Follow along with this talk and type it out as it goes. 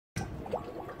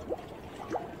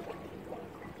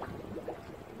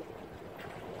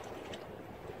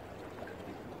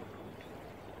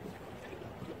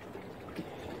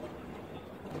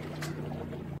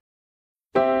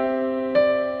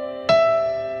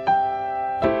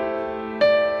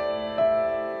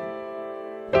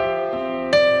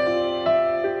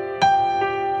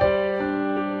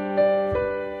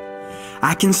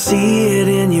I can see it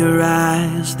in your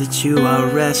eyes that you are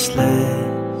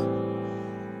restless.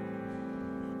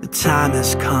 The time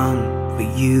has come for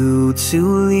you to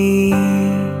leave.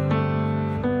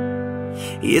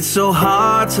 It's so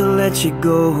hard to let you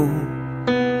go,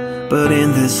 but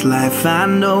in this life I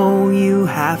know you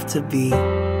have to be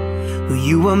who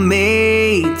you were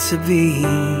made to be.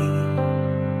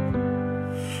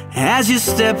 As you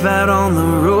step out on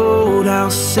the road, I'll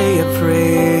say a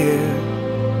prayer,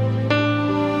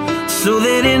 so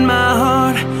that in my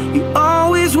heart you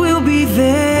always will be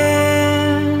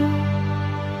there.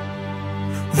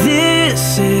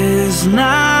 This is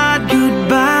not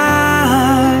goodbye.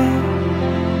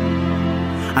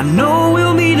 I know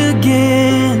we'll meet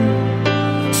again,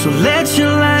 so let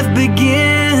your life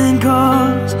begin,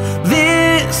 'cause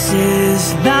this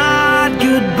is not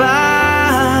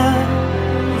goodbye.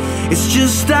 It's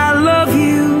just I love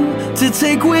you to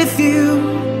take with you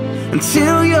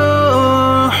until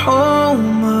you're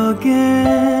home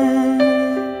again.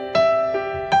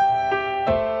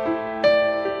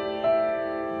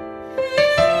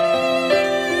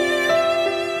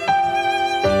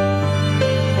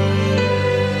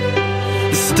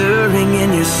 The stirring in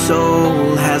your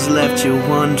soul has left you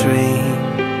wondering,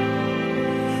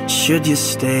 should you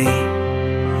stay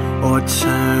or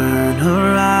turn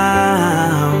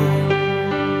around?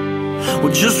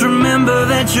 Well, just remember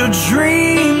that your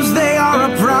dreams, they are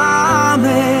a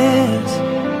promise,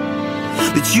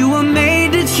 that you were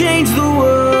made to change the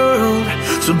world.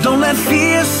 So don't let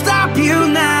fear stop you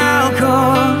now,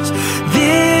 'cause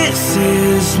this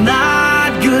is not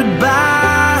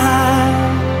goodbye.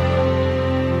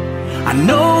 I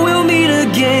know we'll meet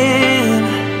again,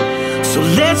 so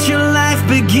let your life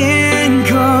begin,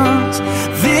 'cause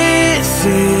this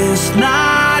is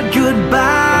not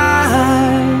goodbye.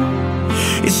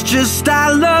 It's just I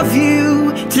love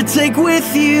you to take with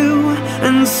you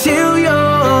until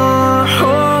you're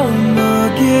home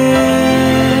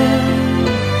again.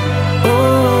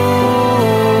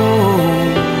 Oh,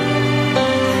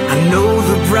 I know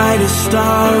the brightest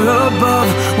star above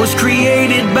was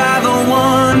created by the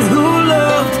one who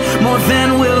loved more than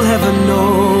we'll ever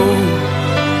know,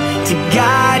 to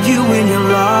guide you when you're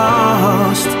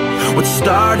lost. What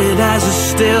started as a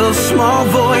still small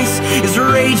voice is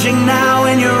raging now,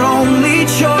 and your only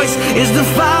choice is to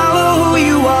follow who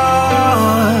you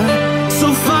are. So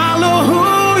follow who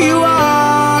you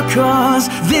are, 'cause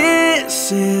this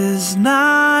is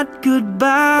not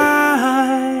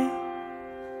goodbye.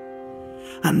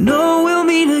 I know we'll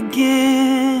meet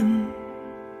again.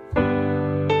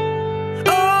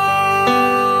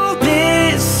 Oh,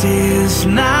 this is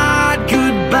not goodbye.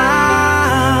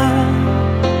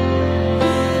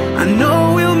 I know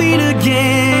we'll meet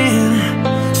again,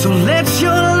 so let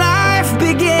your life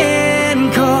begin,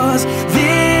 'cause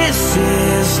this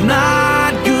is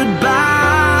not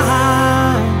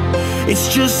goodbye. It's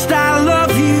just I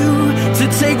love you to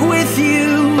take with you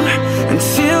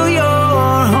until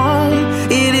you're home.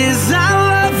 It is I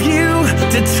love you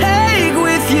to take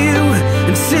with you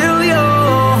until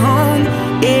you're home.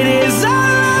 It is I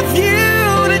love you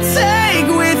to take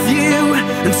with you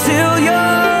until you're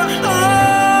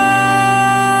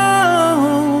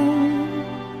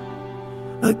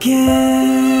again.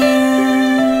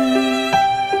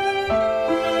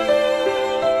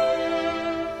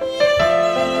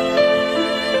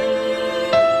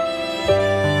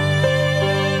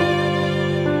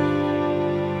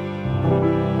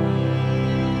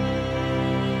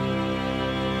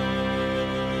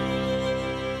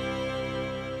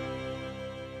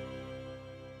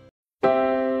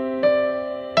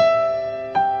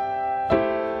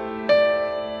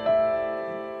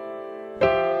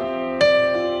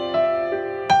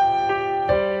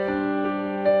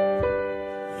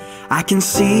 I can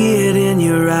see it in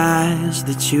your eyes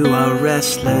that you are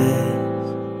restless.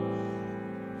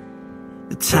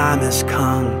 The time has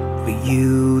come for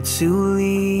you to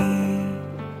leave.